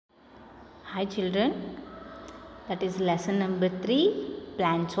Hi children, that is lesson number 3,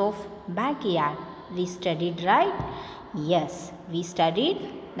 plants of backyard. We studied, right? Yes, we studied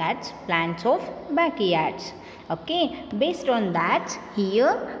that's plants of backyards. Okay, based on that,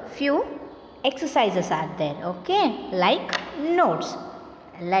 here few exercises are there. Okay, like notes.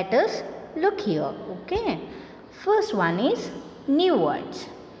 Let us look here. Okay, first one is new words.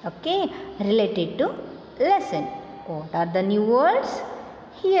 Okay, related to lesson. What are the new words?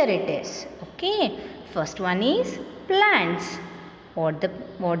 Here it is. Okay, first one is plants. What the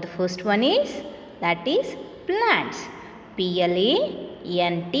first one is? That is plants. Plants.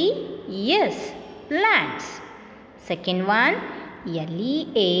 Plants. Second one,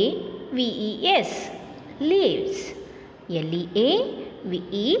 leaves. Leaves. Leaves.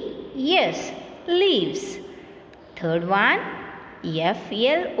 Leaves. Third one, flowers.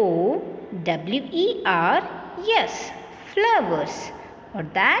 Flowers. Or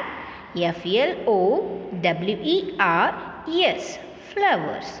that flowers.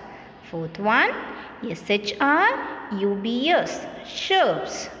 Flowers. Fourth one, shrubs.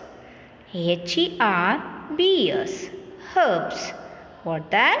 Shrubs. herbs. Herbs.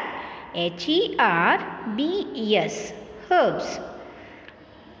 What that? herbs. Herbs.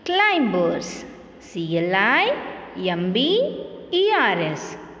 Climbers. climbers.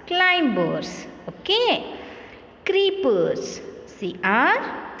 Climbers. Okay. Creepers.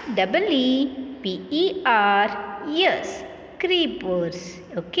 creepers. Creepers.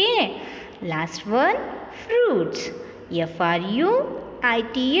 Okay. Last one, fruits.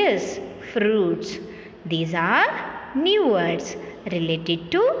 fruits. Fruits. These are new words related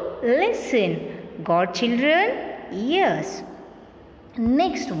to lesson. Got children? Yes.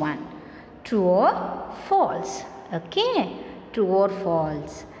 Next one, true or false. Okay. True or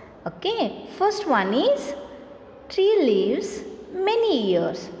false. Okay. First one is tree lives many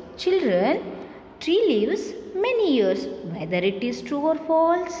years. Children, tree lives many years. Whether it is true or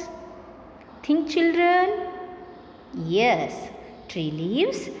false? Think children. Yes, tree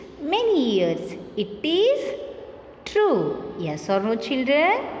lives many years. It is true. Yes or no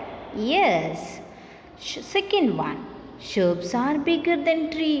children? Yes. Second one, shrubs are bigger than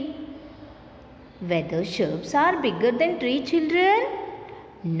tree. Whether shrubs are bigger than tree children?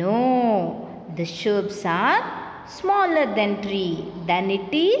 No, the shrubs are smaller than tree. Then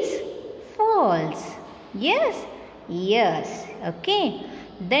it is false. Yes? Yes. Okay.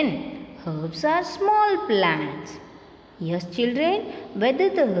 Then herbs are small plants. Yes children, whether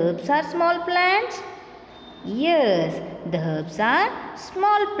the herbs are small plants? Yes, the herbs are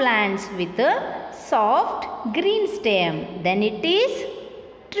small plants with a soft green stem. Then it is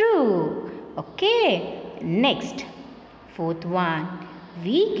true. Okay. Next, fourth one,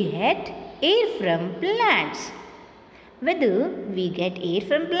 we get air from plants. Whether we get air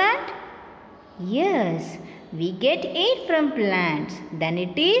from plant? Yes, we get air from plants. Then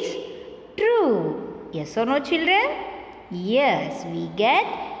it is true. Yes or no children? Yes, we get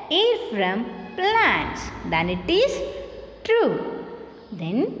air from plants. Then it is true.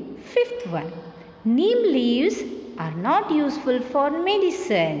 Then fifth one, neem leaves are not useful for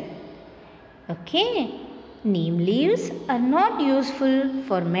medicine. Okay, neem leaves are not useful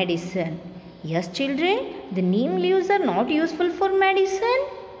for medicine. Yes children, the neem leaves are not useful for medicine?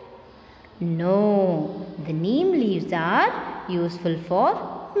 No, the neem leaves are useful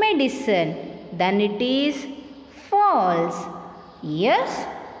for medicine. Then it is false. Yes?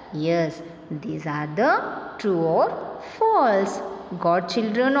 Yes, these are the true or false. Got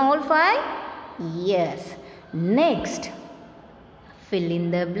children all 5? Yes. Next, fill in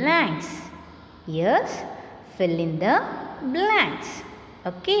the blanks. Yes, fill in the blanks.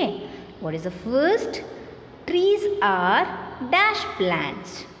 Okay. What is the first? Trees are dash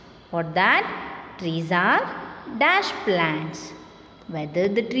plants. What that? Trees are dash plants. Whether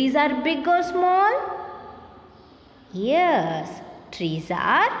the trees are big or small? Yes, trees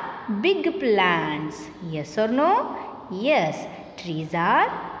are big plants. Yes or no? Yes, trees are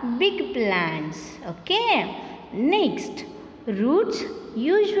big plants. Okay. Next, roots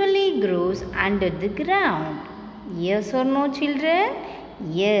usually grows under the ground. Yes or no children?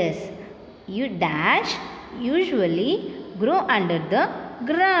 Yes. You dash usually grow under the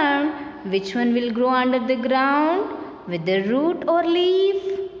ground. Which one will grow under the ground? With the root or leaf?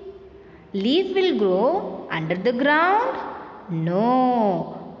 Leaf will grow under the ground?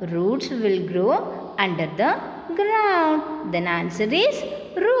 No. Roots will grow under the ground. Then answer is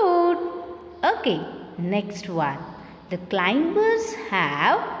root. Okay. Next one. The climbers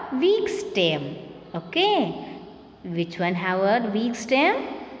have weak stem. Okay. Which one have a weak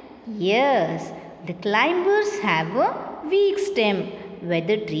stem? Yes, the climbers have a weak stem.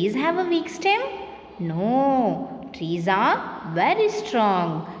 whether trees have a weak stem? No, trees are very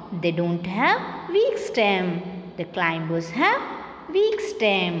strong. They don't have weak stem. The climbers have weak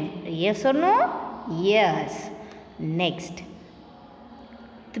stem. Yes or no? Yes. Next,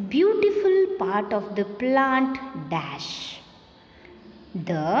 the beautiful part of the plant dash.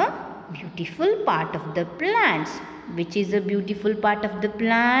 The beautiful part of the plants. Which is the beautiful part of the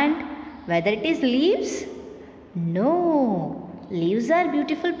plant? Whether it is leaves? No. Leaves are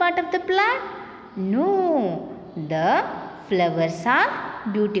beautiful part of the plant? No. The flowers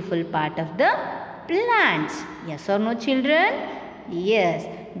are beautiful part of the plants. Yes or no, children? Yes.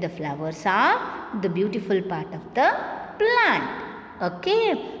 The flowers are the beautiful part of the plant.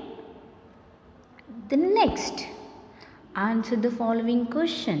 Okay. The next, answer the following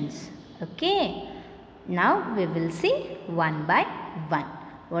questions. Okay. Now we will see one by one.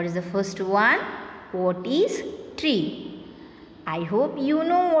 What is the first one? What is tree? I hope you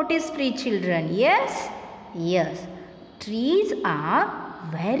know what is tree, children. Yes? Yes. Trees are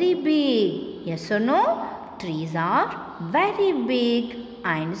very big. Yes or no? Trees are very big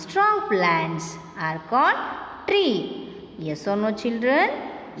and strong plants are called tree. Yes or no, children?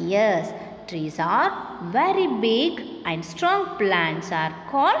 Yes. Trees are very big and strong plants are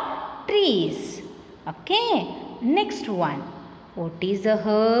called trees. Okay. Next one. What is a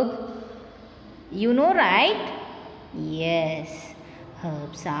herb? You know, right? Yes.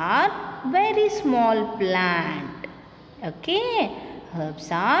 Herbs are very small plant. Okay. Herbs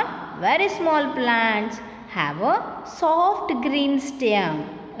are very small plants. Have a soft green stem.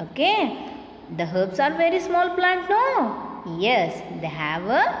 Okay. The herbs are very small plant, no? Yes, they have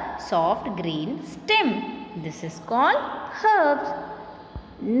a soft green stem. This is called herbs.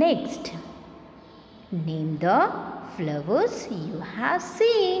 Next, name the flowers you have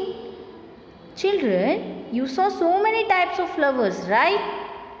seen. Children, you saw so many types of flowers, right?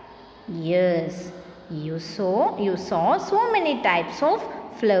 Yes, you saw so many types of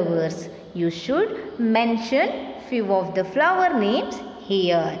flowers. You should mention few of the flower names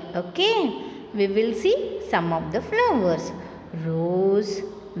here. Okay, we will see some of the flowers. Rose,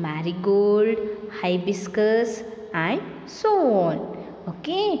 marigold, hibiscus and so on.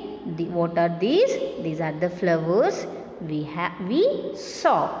 Okay, what are these? These are the flowers we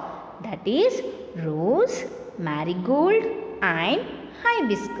saw. That is rose, marigold and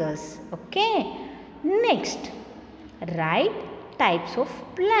hibiscus. Okay. Next, write types of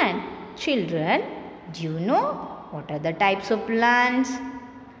plant. Children, do you know what are the types of plants?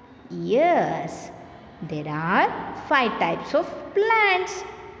 Yes, there are 5 types of plants.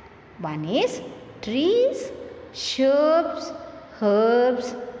 One is trees, shrubs,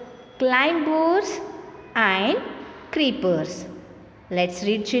 herbs, climbers and creepers. Let's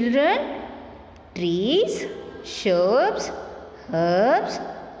read, children. Trees, shrubs, herbs,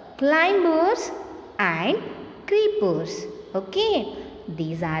 climbers and creepers. Okay,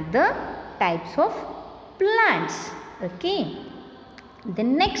 these are the types of plants. Okay, the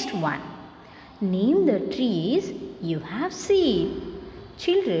next one. Name the trees you have seen.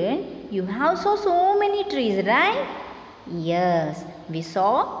 Children, you have saw so many trees, right? Yes, we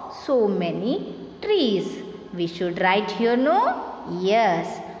saw so many trees. We should write here, no?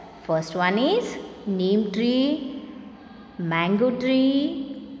 Yes. First one is neem tree, mango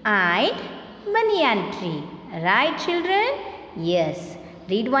tree and banyan tree. Right, children? Yes.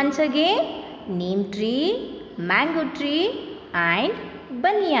 Read once again. Neem tree, mango tree and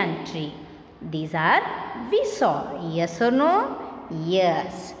banyan tree. These are we saw. Yes or no?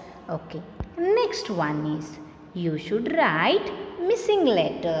 Yes. Okay. Next one is you should write missing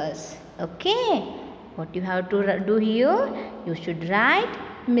letters. Okay. What you have to do here? You should write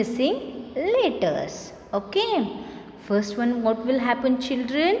missing letters. Okay. First one, what will happen,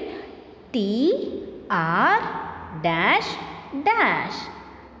 children? T, R, dash, dash.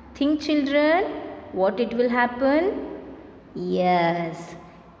 Think, children, what it will happen? Yes.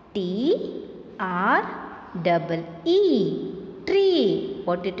 T, R, double E. Tree.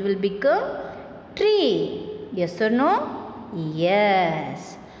 What it will become? Tree. Yes or no?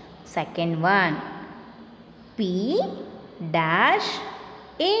 Yes. Second one. P dash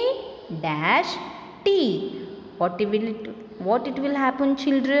A dash T. What it will happen,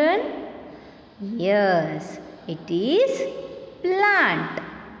 children? Yes, it is plant.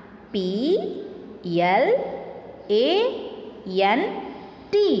 P L A N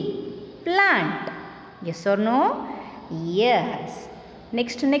T. Plant. Yes or no? Yes.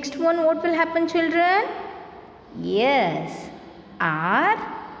 Next one, what will happen, children? Yes, R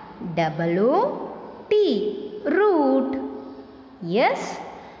double O T. Root. Yes.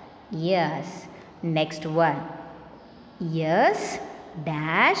 Yes. Next one. S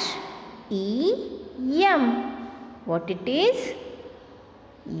dash E-M. What it is?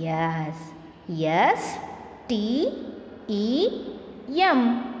 Yes. S-T-E-M.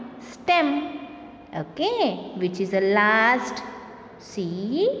 Stem. Okay. Which is the last?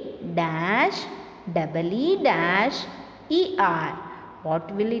 C dash E dash E-R.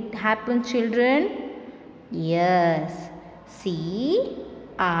 What will it happen, children? Yes. C-R-E-E-P-E-R.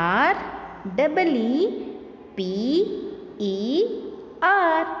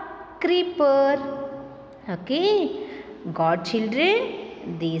 Creeper. Okay. God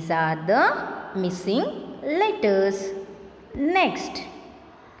children, these are the missing letters. Next.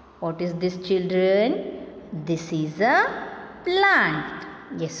 What is this, children? This is a plant.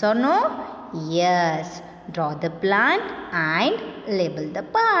 Yes or no? Yes. Draw the plant and label the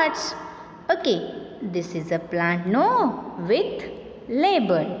parts. Okay. This is a plant, no? With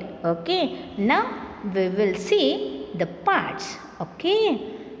labeled. Okay. Now we will see the parts.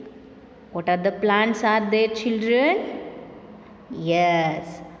 Okay. What are the plants are there, children?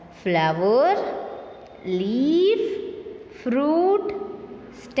 Yes. Flower, leaf, fruit,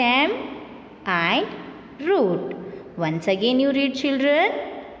 stem and root. Once again you read, children.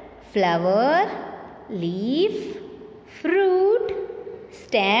 Flower, leaf, fruit,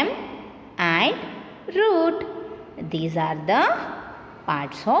 stem and root. These are the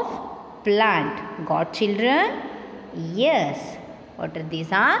parts of plant. Got, children? Yes. What are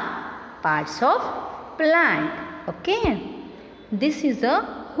these are? Parts of plant. Okay. This is a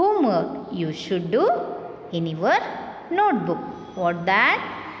homework you should do in your notebook. What that?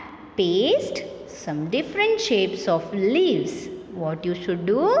 Paste some different shapes of leaves. What you should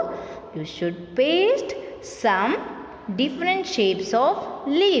do? You should paste some different shapes of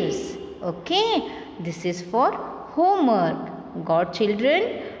leaves. Okay. This is for homework. Got,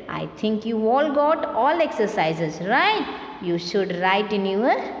 children? I think you all got all exercises, right? You should write in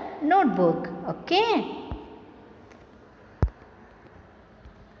your notebook. Okay.